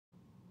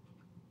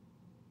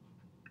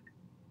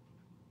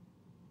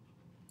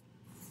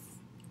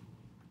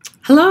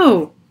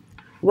Hello,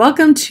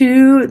 welcome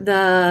to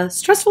the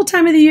stressful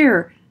time of the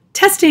year,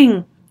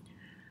 testing.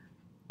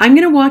 I'm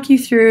going to walk you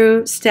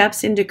through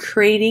steps into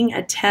creating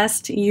a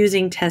test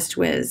using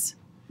TestWiz.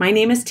 My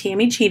name is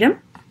Tammy Cheatum.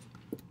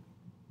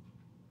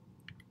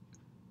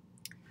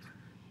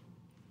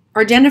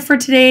 Our agenda for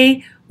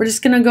today, we're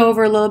just going to go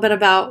over a little bit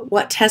about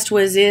what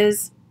TestWiz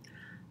is.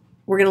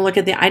 We're going to look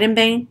at the item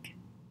bank,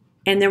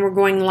 and then we're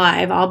going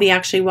live. I'll be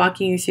actually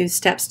walking you through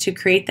steps to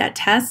create that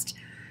test,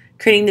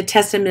 creating the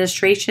test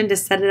administration to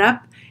set it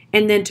up,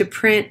 and then to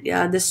print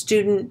the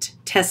student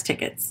test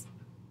tickets.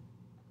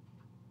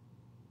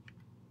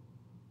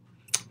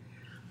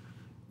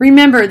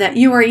 Remember that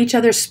you are each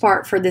other's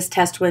spark for this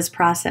TestWiz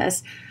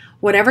process.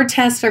 Whatever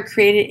tests are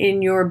created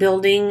in your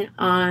building,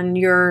 on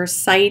your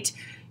site,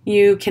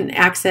 you can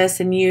access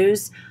and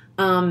use.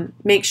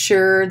 Make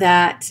sure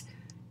that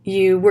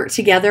you work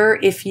together.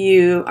 If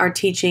you are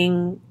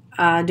teaching,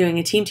 doing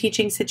a team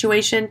teaching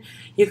situation,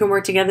 you can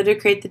work together to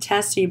create the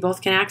test so you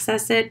both can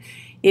access it.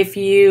 If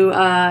you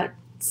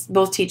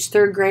both teach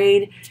third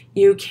grade,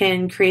 you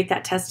can create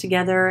that test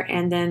together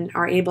and then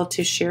are able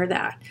to share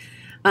that.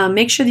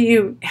 Make sure that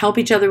you help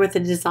each other with the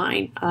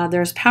design.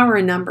 There's power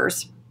in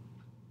numbers.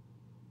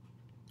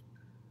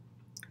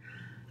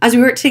 As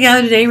we work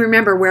together today,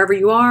 remember, wherever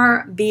you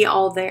are, be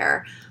all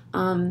there.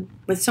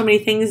 With so many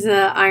things,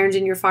 irons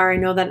in your fire, I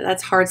know that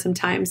that's hard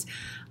sometimes.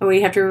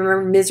 We have to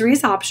remember misery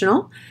is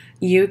optional.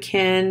 You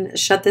can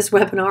shut this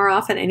webinar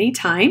off at any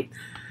time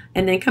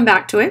and then come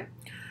back to it.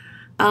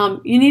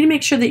 You need to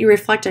make sure that you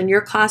reflect on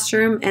your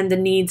classroom and the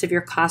needs of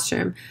your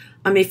classroom.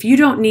 If you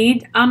don't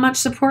need much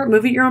support,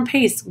 move at your own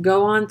pace.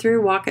 Go on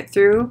through, walk it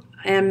through.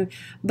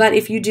 But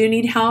if you do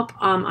need help,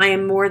 I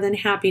am more than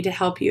happy to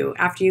help you.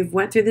 After you've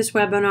went through this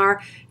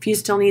webinar, if you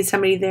still need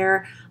somebody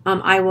there,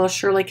 I will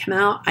surely come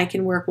out. I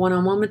can work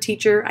one-on-one with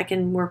teacher. I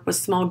can work with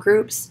small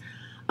groups.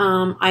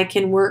 I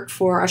can work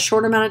for a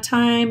short amount of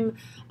time,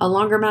 a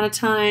longer amount of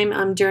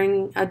time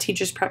during a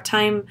teacher's prep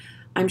time.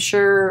 I'm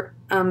sure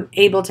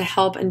able to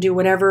help and do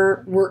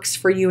whatever works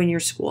for you in your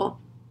school.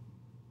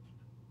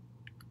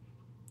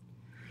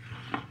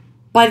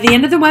 By the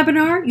end of the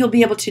webinar, you'll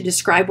be able to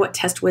describe what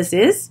TestWiz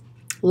is,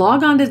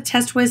 log on to the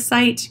TestWiz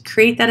site,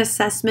 create that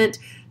assessment,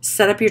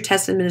 set up your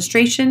test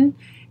administration,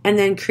 and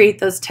then create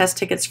those test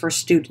tickets for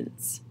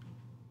students.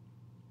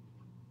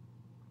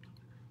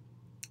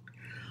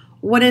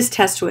 What is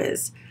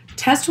TestWiz?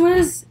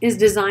 TestWiz is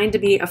designed to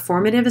be a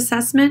formative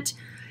assessment.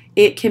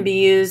 It can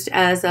be used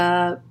as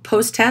a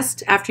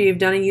post-test after you've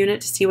done a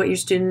unit to see what your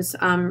students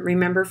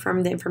remember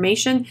from the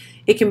information.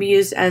 It can be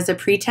used as a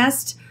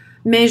pre-test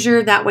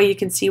measure. That way you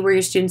can see where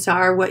your students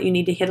are, what you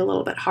need to hit a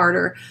little bit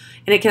harder.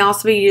 And it can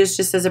also be used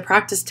just as a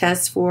practice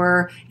test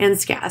for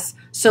NSCAS.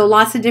 So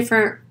lots of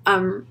different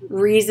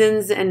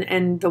reasons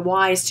and the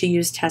whys to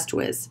use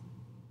TestWiz.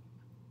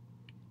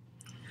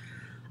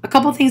 A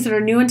couple things that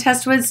are new in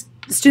TestWiz.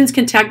 Students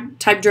can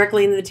type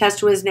directly into the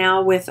TestWiz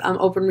now with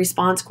open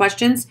response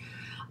questions,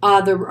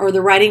 or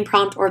the writing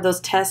prompt, or those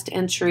text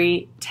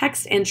entry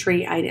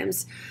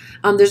items.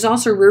 There's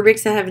also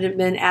rubrics that have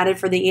been added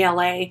for the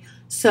ELA.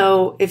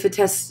 So if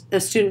a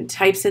student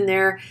types in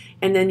there,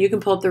 and then you can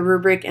pull up the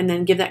rubric and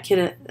then give that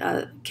kid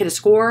a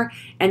score,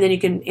 and then you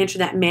can enter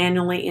that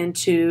manually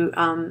into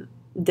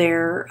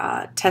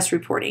their test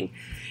reporting.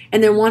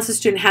 And then once a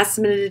student has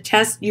submitted a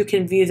test, you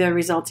can view the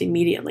results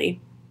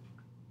immediately.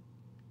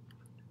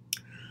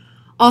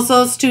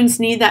 Also, students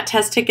need that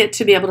test ticket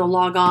to be able to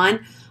log on.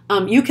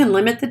 You can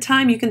limit the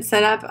time. You can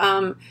set up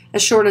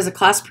as short as a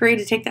class period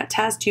to take that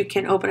test. You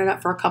can open it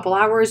up for a couple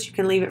hours. You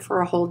can leave it for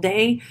a whole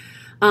day.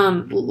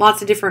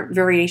 Lots of different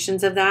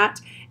variations of that.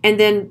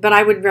 But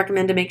I would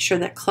recommend to make sure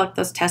that collect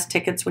those test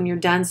tickets when you're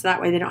done, so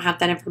that way they don't have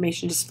that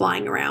information just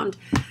flying around.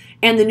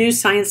 And the new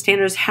science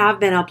standards have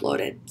been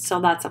uploaded,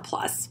 so that's a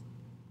plus.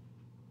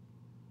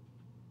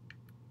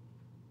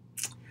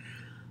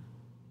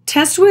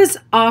 TestWiz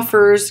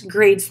offers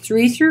grades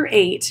 3 through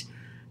 8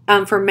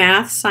 for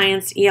math,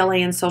 science, ELA,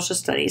 and social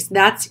studies.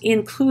 That's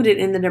included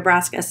in the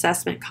Nebraska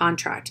assessment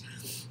contract.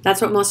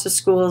 That's what most of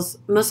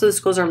the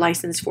schools are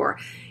licensed for.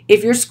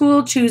 If your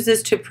school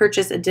chooses to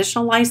purchase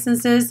additional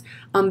licenses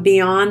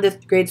beyond the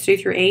grades 3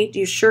 through 8,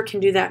 you sure can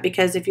do that,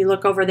 because if you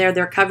look over there,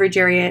 their coverage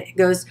area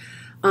goes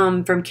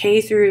from K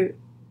through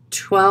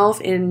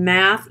 12 in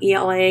math,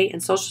 ELA,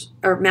 and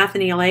math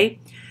and ELA.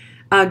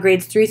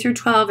 Grades 3 through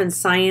 12 in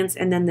science,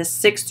 and then the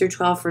 6 through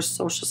 12 for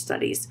social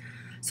studies.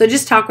 So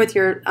just talk with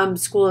your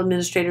school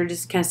administrator,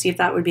 just kind of see if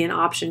that would be an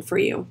option for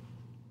you.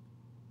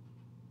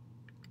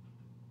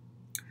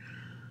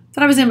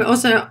 Thought it was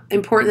also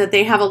important that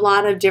they have a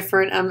lot of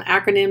different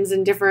acronyms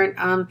and different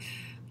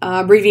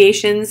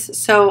abbreviations.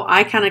 So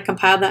I kind of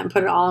compiled that and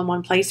put it all in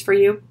one place for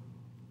you.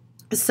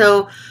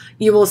 So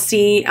you will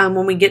see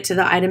when we get to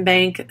the item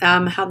bank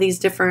how these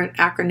different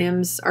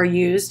acronyms are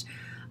used.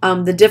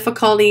 The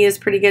difficulty is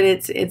pretty good.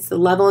 It's the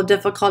level of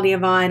difficulty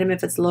of an item.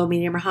 If it's low,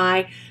 medium, or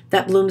high.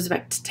 That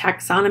Bloomsbury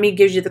taxonomy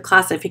gives you the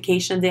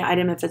classification of the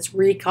item. If it's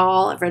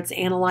recall, if it's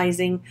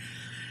analyzing.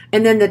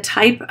 And then the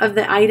type of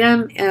the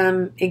item,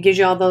 it gives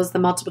you all those, the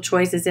multiple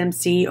choices,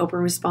 MC, open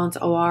response,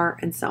 OR,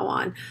 and so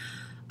on.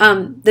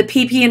 The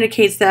PP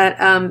indicates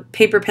that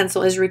paper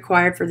pencil is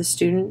required for the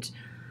student.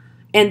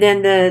 And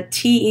then the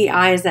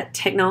TEI is that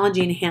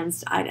technology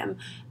enhanced item.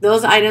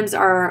 Those items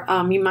are,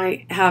 you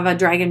might have a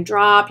drag and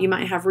drop, you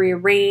might have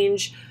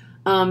rearrange,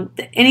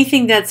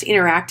 anything that's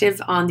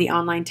interactive on the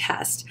online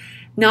test.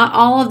 Not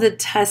all of the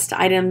test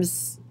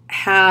items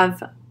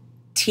have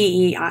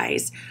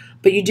TEIs,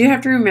 but you do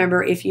have to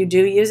remember, if you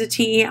do use a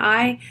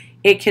TEI,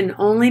 it can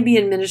only be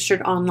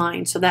administered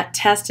online. So that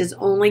test is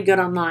only good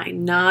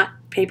online, not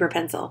paper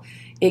pencil.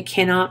 It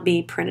cannot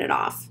be printed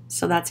off.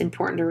 So that's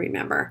important to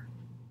remember.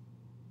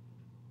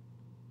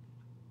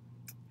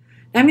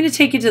 Now I'm going to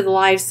take you to the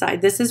live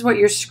side. This is what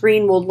your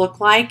screen will look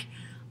like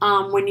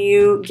when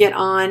you get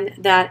on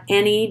that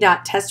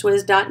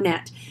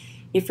ne.testwiz.net.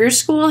 If your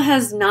school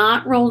has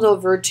not rolled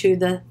over to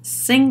the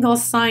single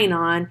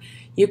sign-on,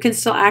 you can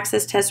still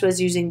access TestWiz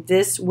using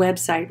this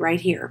website right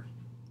here.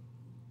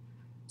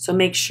 So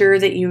make sure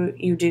that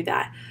you do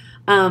that.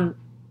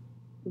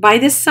 By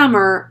this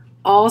summer,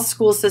 all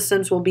school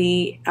systems will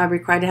be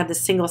required to have the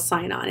single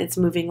sign-on. It's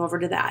moving over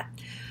to that.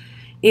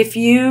 If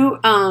you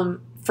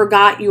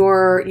forgot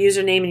your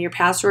username and your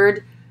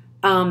password,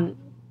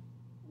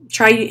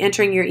 try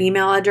entering your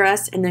email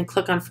address and then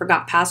click on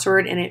Forgot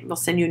Password, and it will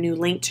send you a new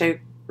link to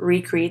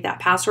recreate that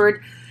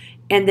password.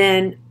 And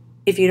then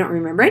if you don't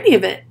remember any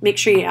of it, make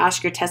sure you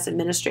ask your test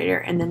administrator,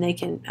 and then they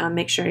can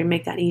make sure to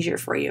make that easier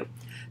for you.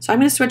 So I'm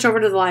going to switch over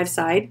to the live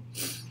side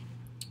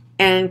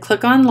and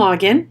click on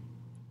Login.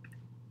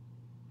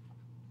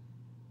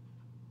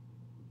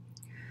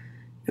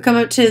 You'll come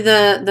up to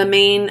the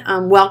main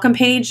welcome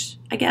page,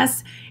 I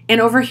guess.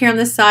 And over here on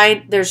this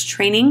side, there's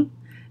training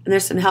and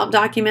there's some help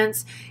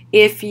documents.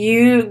 If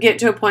you get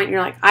to a point and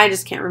you're like, I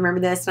just can't remember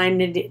this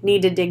and I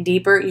need to dig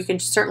deeper, you can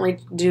certainly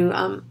do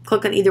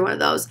click on either one of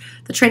those.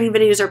 The training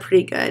videos are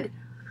pretty good.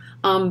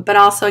 But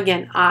also,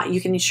 again, you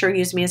can sure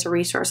use me as a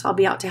resource. I'll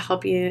be out to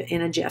help you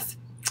in a jiff.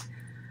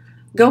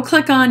 Go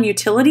click on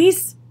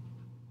Utilities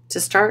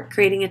to start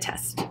creating a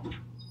test.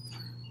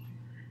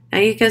 Now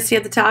you can see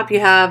at the top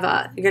you have,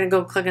 you're going to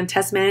go click on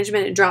Test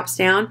Management. It drops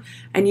down,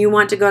 and you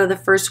want to go to the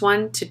first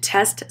one to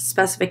Test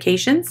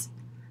Specifications.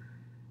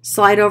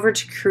 Slide over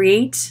to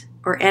Create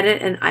or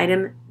Edit an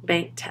Item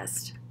Bank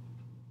Test.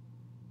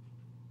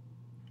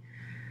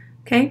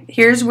 Okay,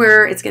 here's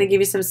where it's going to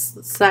give you some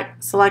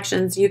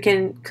selections. You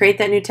can create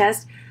that new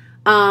test.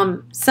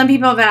 Some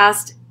people have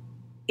asked,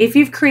 if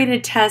you've created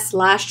a test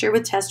last year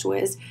with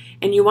TestWiz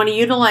and you want to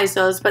utilize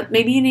those, but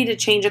maybe you need to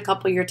change a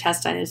couple of your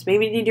test items,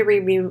 maybe you need to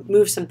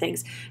remove some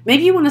things,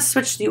 maybe you want to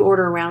switch the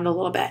order around a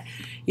little bit,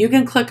 you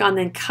can click on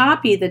then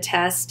copy the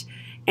test,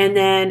 and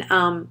then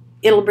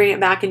it'll bring it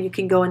back and you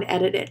can go and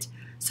edit it.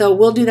 So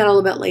we'll do that a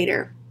little bit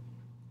later.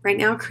 Right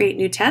now, create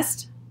new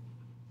test,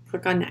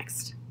 click on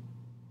next.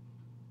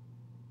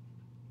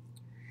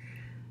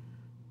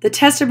 The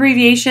test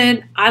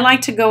abbreviation, I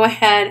like to go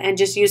ahead and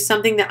just use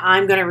something that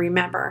I'm going to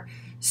remember.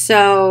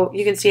 So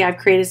you can see I've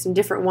created some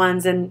different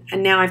ones, and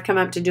now I've come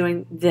up to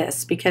doing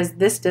this because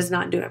this does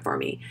not do it for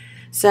me.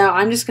 So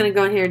I'm just going to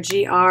go in here,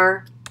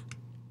 GR,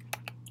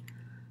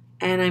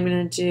 and I'm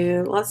going to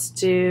do,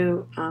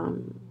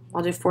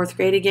 I'll do fourth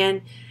grade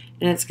again,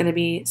 and it's going to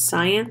be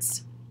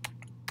science.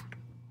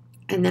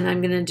 And then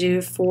I'm going to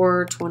do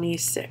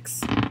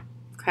 426,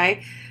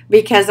 okay?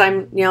 Because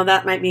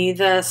that might be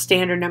the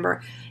standard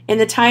number. In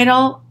the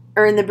title,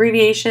 or in the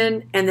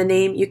abbreviation and the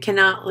name, you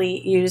cannot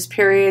use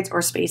periods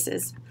or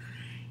spaces.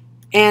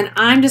 And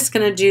I'm just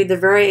going to do the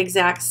very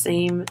exact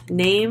same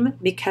name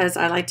because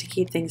I like to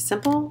keep things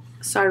simple,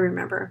 so I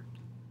remember.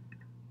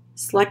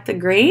 Select the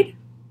grade.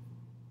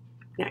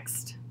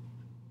 Next.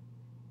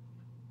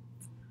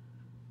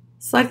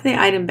 Select the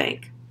item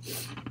bank.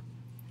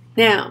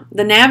 Now,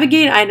 the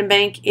Navigate item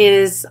bank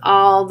is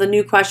all the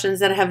new questions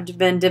that have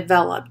been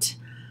developed.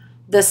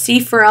 The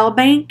C4L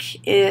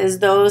bank is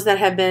those that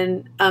have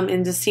been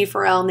into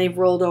C4L and they've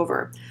rolled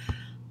over.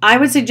 I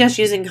would suggest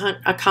using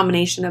a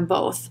combination of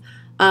both.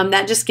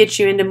 That just gets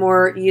you into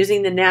more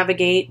using the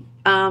Navigate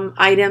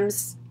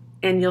items,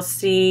 and you'll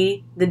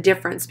see the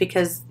difference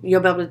because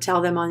you'll be able to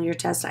tell them on your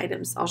test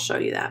items. I'll show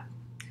you that.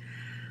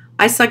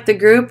 I select the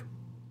group.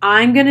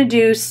 I'm going to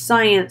do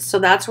science, so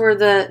that's where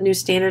the new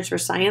standards for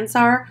science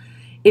are.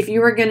 If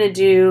you were going to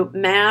do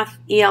math,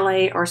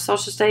 ELA, or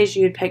social studies,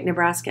 you'd pick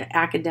Nebraska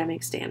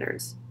academic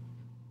standards,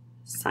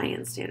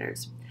 science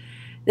standards.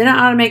 Then it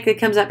automatically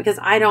comes up because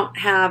I don't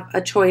have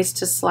a choice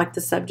to select the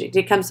subject.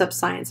 It comes up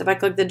science. If I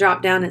click the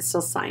drop down, it's still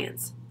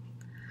science.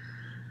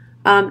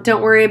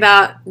 Don't worry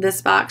about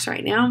this box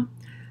right now.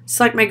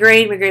 Select my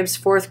grade. My grade's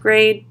fourth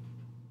grade.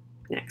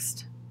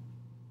 Next.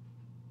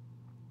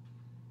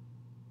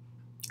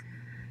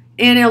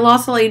 And it'll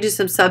also let you do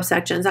some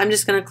subsections. I'm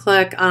just going to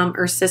click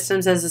or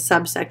systems as a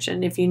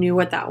subsection if you knew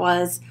what that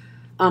was.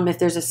 If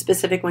there's a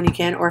specific one you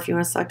can, or if you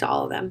want to select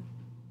all of them.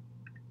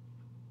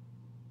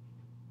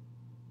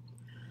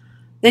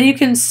 Then you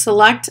can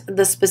select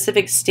the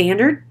specific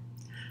standard.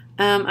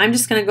 I'm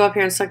just going to go up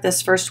here and select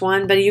this first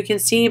one, but you can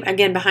see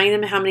again behind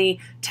them how many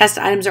test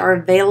items are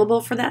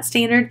available for that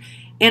standard.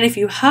 And if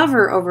you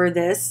hover over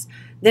this,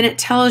 then it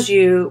tells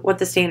you what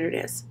the standard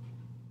is.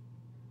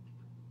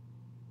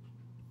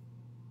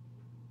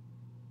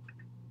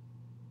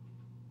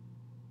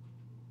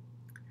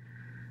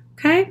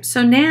 Okay,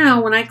 so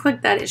now when I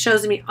click that, it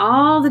shows me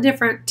all the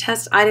different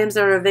test items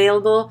that are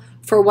available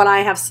for what I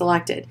have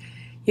selected.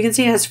 You can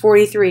see it has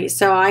 43,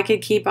 so I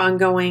could keep on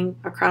going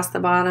across the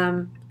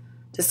bottom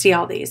to see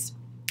all these.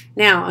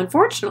 Now,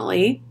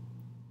 unfortunately,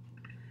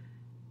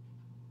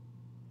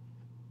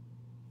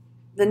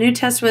 the new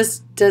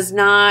TestWiz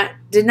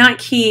did not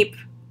keep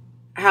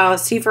how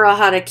C4L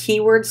had a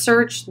keyword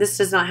search. This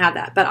does not have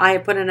that, but I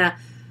put in a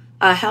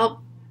help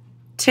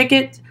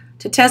ticket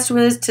to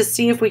TestWiz to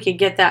see if we could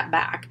get that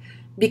back,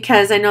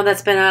 because I know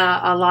that's been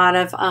a lot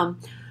of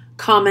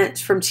comments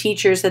from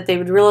teachers that they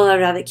would really love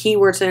to have the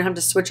keywords so they don't have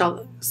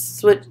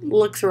to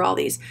look through all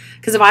these.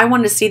 Because if I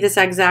wanted to see this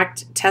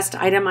exact test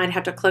item, I'd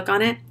have to click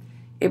on it.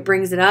 It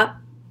brings it up.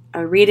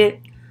 I read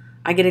it.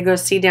 I get to go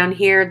see down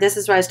here. This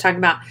is what I was talking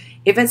about.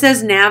 If it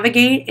says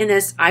navigate in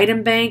this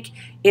item bank,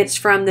 it's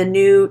from the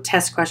new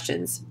test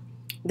questions.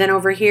 Then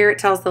over here, it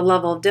tells the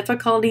level of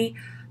difficulty,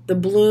 the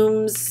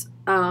Bloom's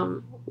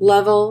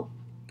level,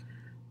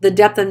 the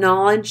depth of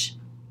knowledge,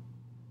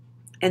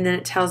 and then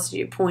it tells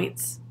you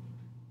points.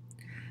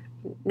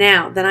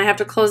 Now, then I have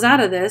to close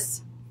out of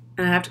this,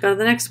 and I have to go to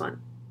the next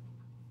one.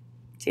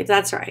 See if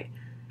that's right.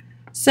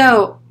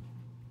 So,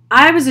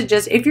 I would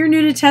suggest, if you're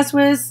new to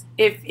TestWiz,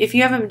 if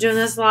you haven't been doing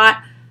this a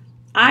lot,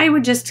 I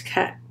would just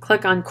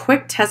click on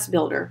Quick Test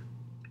Builder.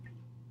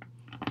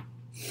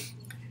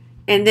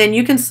 And then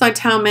you can select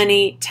how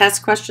many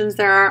test questions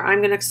there are.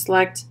 I'm going to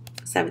select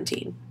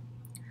 17.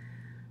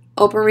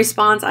 Open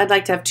response, I'd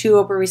like to have 2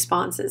 open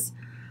responses.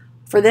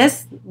 For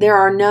this, there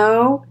are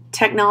no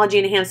technology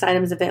enhanced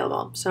items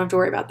available, so I don't have to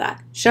worry about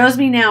that. Shows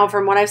me now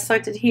from what I've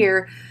selected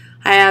here,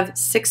 I have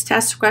 6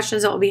 test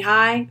questions that will be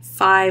high,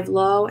 5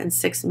 low, and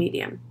 6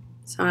 medium.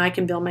 So I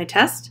can build my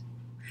test,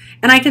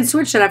 and I can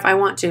switch it if I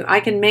want to. I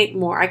can make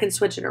more. I can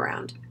switch it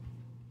around.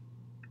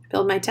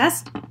 Build my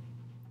test.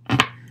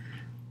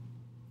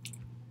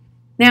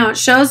 Now it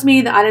shows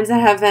me the items that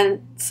have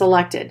been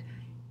selected.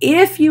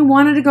 If you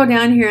wanted to go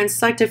down here and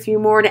select a few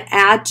more to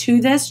add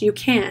to this, you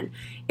can.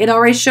 It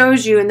already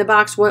shows you in the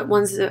box what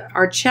ones that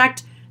are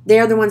checked. They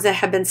are the ones that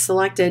have been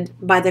selected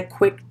by the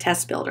Quick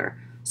Test Builder.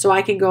 So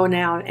I can go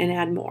now and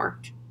add more.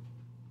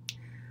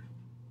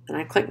 Then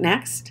I click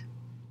Next.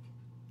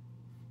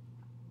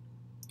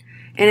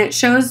 And it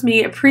shows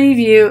me a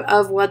preview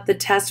of what the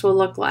test will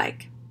look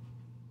like.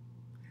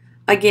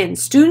 Again,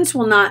 students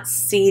will not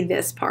see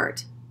this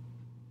part.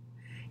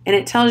 And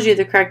it tells you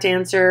the correct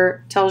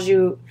answer, tells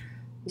you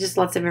just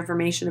lots of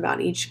information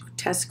about each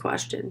test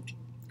question.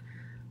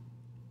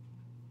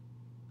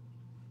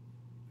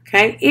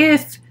 Okay,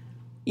 if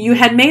you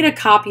had made a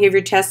copy of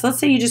your test, let's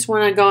say you just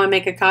want to go and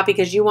make a copy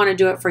because you want to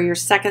do it for your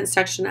second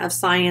section of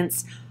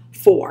Science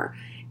 4.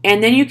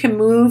 And then you can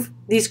move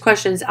these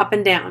questions up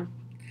and down.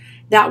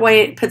 That way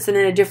it puts them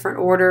in a different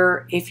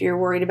order if you're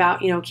worried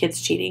about,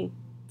 kids cheating.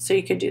 So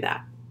you could do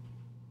that.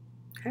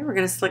 Okay, we're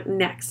going to select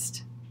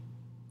Next.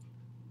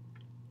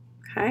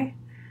 Okay.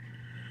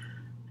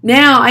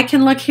 Now I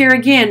can look here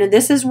again, and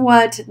this is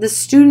what the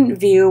student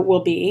view will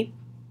be.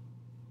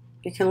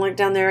 You can look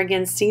down there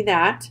again, see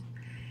that.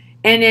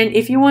 And then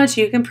if you want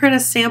to, you can print a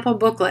sample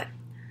booklet.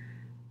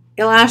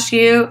 It'll ask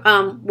you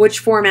which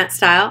format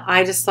style.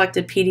 I just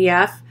selected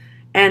PDF.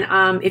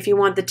 And if you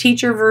want the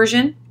teacher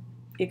version,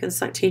 you can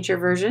select teacher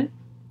version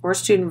or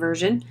student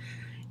version.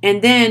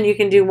 And then you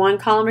can do 1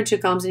 column or 2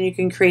 columns, and you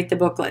can create the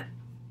booklet.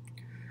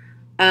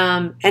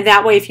 And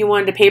that way, if you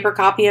wanted a paper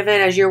copy of it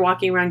as you're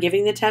walking around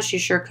giving the test, you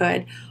sure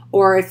could.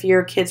 Or if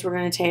your kids were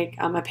going to take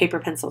a paper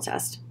pencil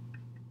test.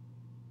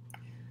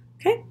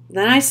 Okay,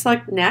 then I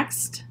select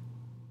Next.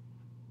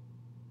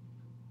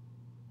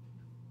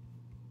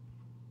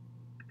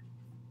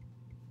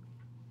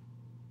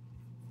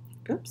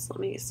 Oops, let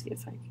me see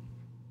if I can.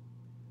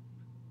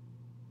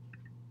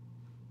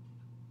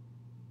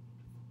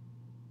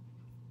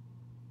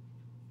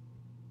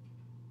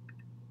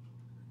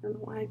 I don't know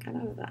why I got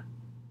out of that.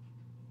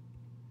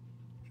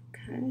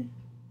 Okay.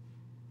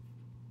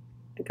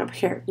 Go up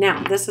here.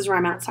 Now, this is where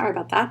I'm at. Sorry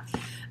about that.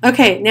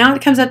 Okay, now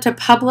it comes up to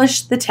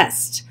publish the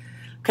test.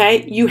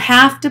 Okay, you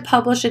have to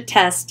publish a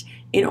test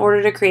in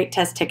order to create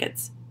test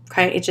tickets.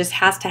 Okay, it just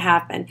has to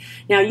happen.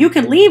 Now, you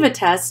can leave a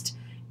test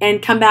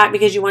and come back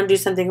because you want to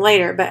do something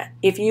later, but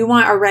if you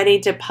are ready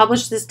to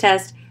publish this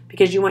test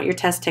because you want your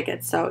test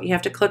tickets, so you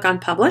have to click on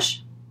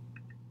Publish.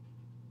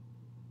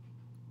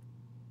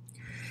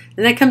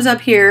 And that comes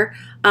up here,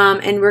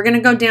 and we're going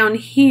to go down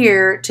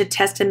here to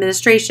Test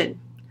Administration.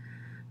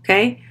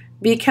 Okay,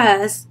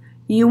 because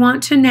you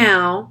want to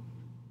now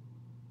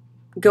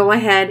go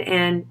ahead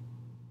and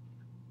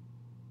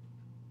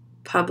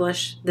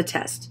publish the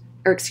test.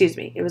 Or excuse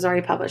me, it was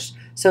already published.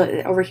 So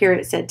over here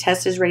it said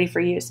test is ready for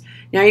use.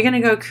 Now you're going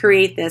to go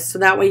create this so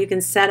that way you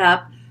can set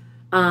up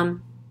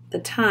the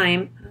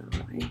time.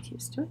 Oh, it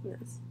keeps doing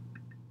this.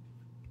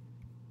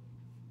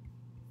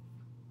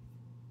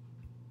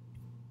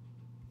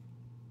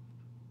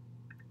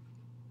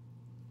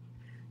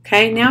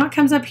 Okay, now it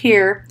comes up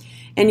here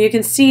and you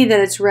can see that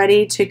it's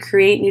ready to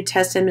create new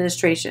test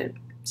administration.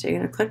 So you're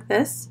going to click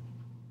this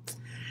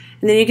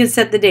and then you can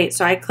set the date.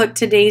 So I click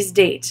today's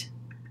date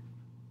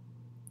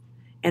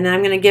and then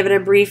I'm going to give it a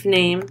brief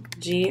name,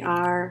 GR,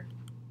 I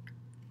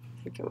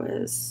think it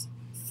was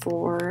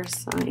 4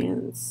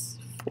 Science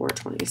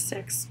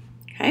 426.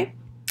 Okay,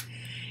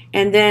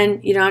 and then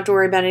you don't have to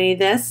worry about any of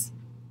this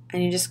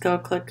and you just go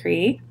click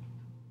create.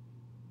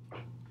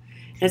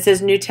 And it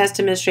says new test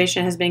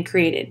administration has been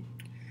created.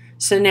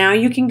 So now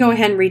you can go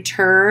ahead and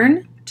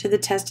return to the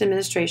test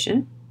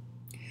administration.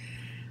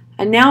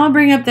 And now I'll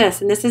bring up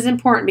this, and this is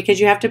important because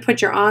you have to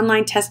put your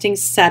online testing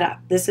setup.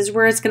 This is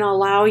where it's going to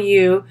allow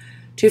you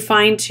to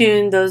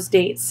fine-tune those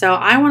dates. So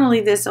I want to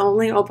leave this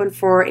only open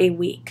for a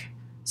week.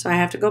 So I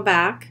have to go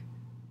back.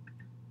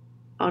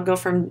 I'll go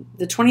from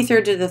the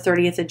 23rd to the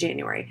 30th of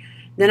January.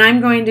 Then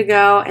I'm going to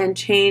go and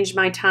change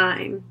my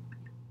time.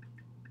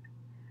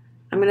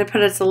 I'm going to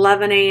put it's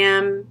 11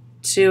 a.m.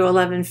 to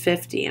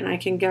 11:50, and I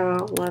can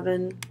go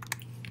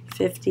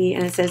 11:50,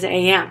 and it says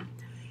a.m.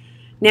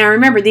 Now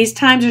remember, these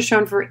times are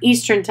shown for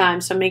Eastern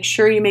time, so make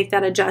sure you make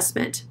that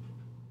adjustment.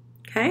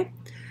 Okay?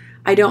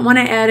 I don't want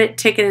to edit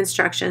ticket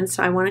instructions,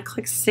 so I want to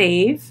click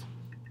Save.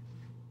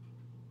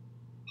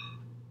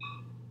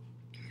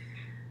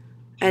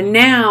 And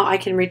now I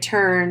can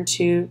return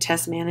to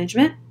Test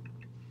Management.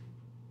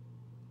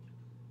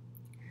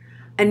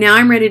 And now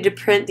I'm ready to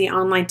print the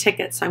online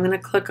tickets. So I'm going to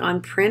click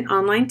on Print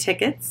Online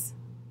Tickets.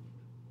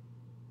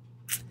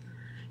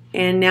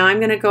 And now I'm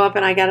going to go up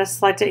and I got to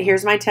select it.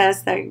 Here's my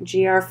test, that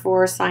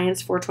GR4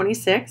 Science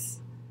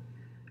 426.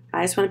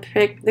 I just want to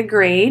pick the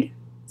grade.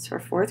 It's for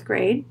 4th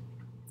grade.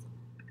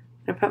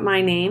 I'm going to put my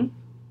name.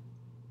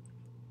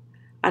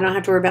 I don't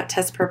have to worry about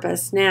test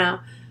purpose.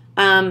 Now,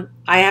 I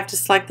have to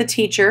select the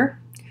teacher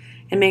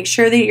and make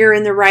sure that you're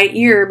in the right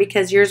year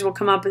because yours will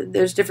come up.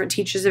 There's different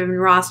teachers that have been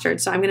rostered.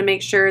 So I'm going to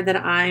make sure that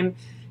I'm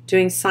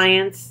doing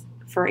science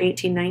for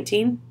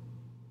 18-19.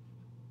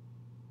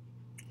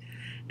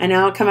 And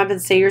now I'll come up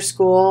and say your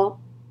school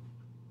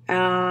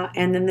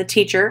and then the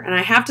teacher. And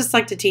I have to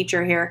select a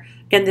teacher here.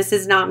 Again, this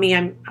is not me.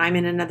 I'm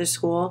in another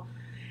school.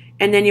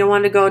 And then you'll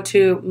want to go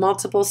to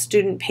multiple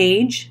student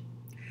page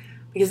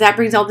because that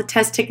brings all the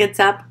test tickets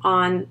up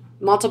on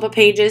multiple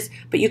pages,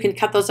 but you can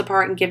cut those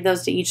apart and give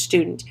those to each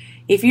student.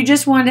 If you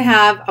just want to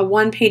have a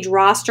one-page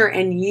roster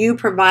and you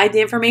provide the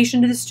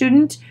information to the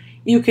student,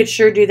 you could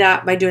sure do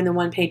that by doing the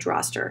one-page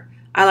roster.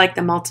 I like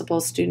the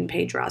multiple student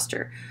page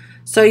roster.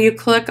 So you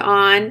click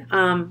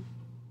on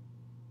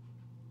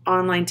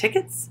online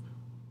tickets.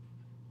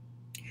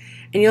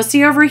 And you'll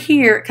see over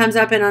here, it comes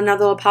up in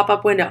another little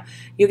pop-up window.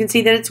 You can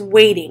see that it's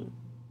waiting.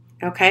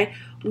 Okay?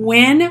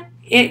 When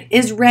it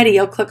is ready,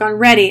 you'll click on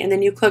ready and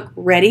then you click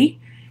ready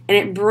and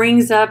it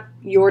brings up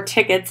your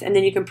tickets and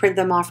then you can print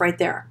them off right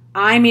there.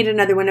 I made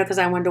another window because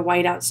I wanted to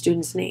white out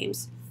students'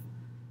 names.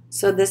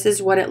 So this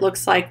is what it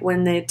looks like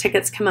when the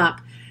tickets come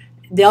up.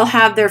 They'll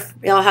have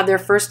their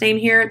first name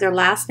here, their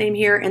last name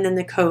here, and then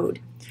the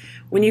code.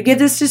 When you give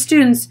this to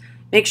students,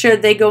 make sure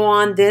they go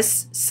on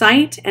this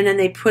site and then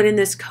they put in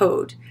this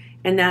code.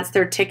 And that's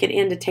their ticket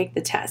in to take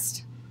the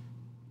test.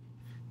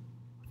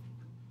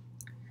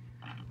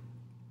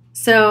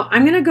 So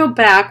I'm going to go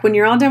back. When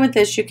you're all done with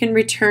this, you can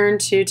return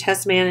to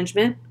Test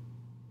Management.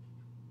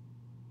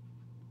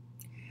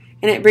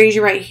 And it brings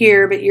you right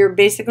here, but you're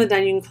basically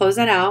done. You can close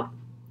that out.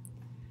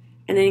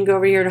 And then you can go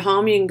over here to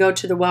Home. You can go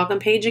to the Welcome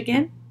page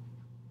again.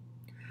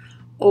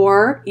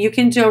 Or you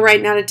can go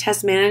right now to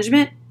Test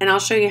Management, and I'll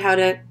show you how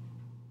to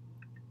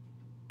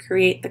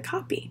create the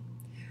copy.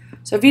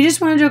 So if you just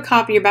want to do a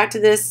copy, you're back to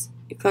this.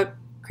 You click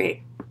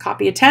Create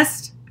Copy a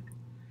Test.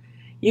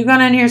 You go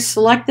down here,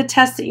 select the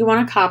test that you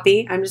want to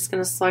copy. I'm just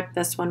going to select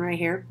this one right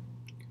here.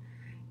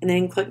 And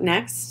then click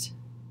Next.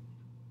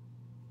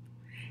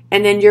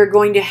 And then you're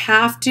going to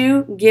have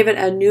to give it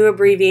a new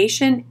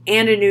abbreviation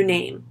and a new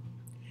name.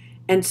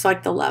 And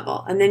select the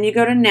level. And then you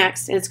go to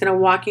Next, and it's going to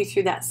walk you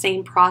through that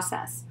same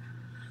process.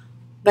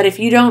 But if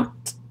you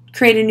don't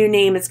create a new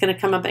name, it's going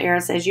to come up an error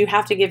that says you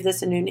have to give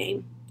this a new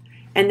name.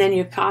 And then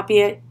you copy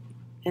it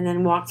and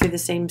then walk through the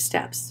same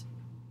steps.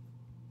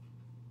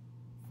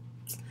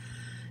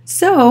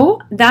 So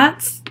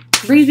that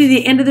brings me to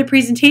the end of the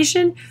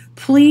presentation.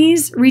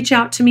 Please reach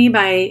out to me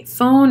by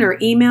phone or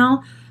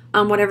email,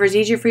 whatever is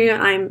easier for you.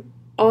 I'm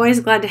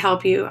always glad to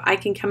help you. I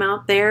can come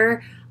out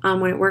there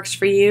when it works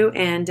for you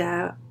and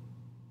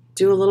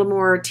do a little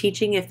more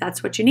teaching if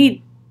that's what you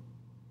need.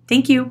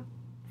 Thank you.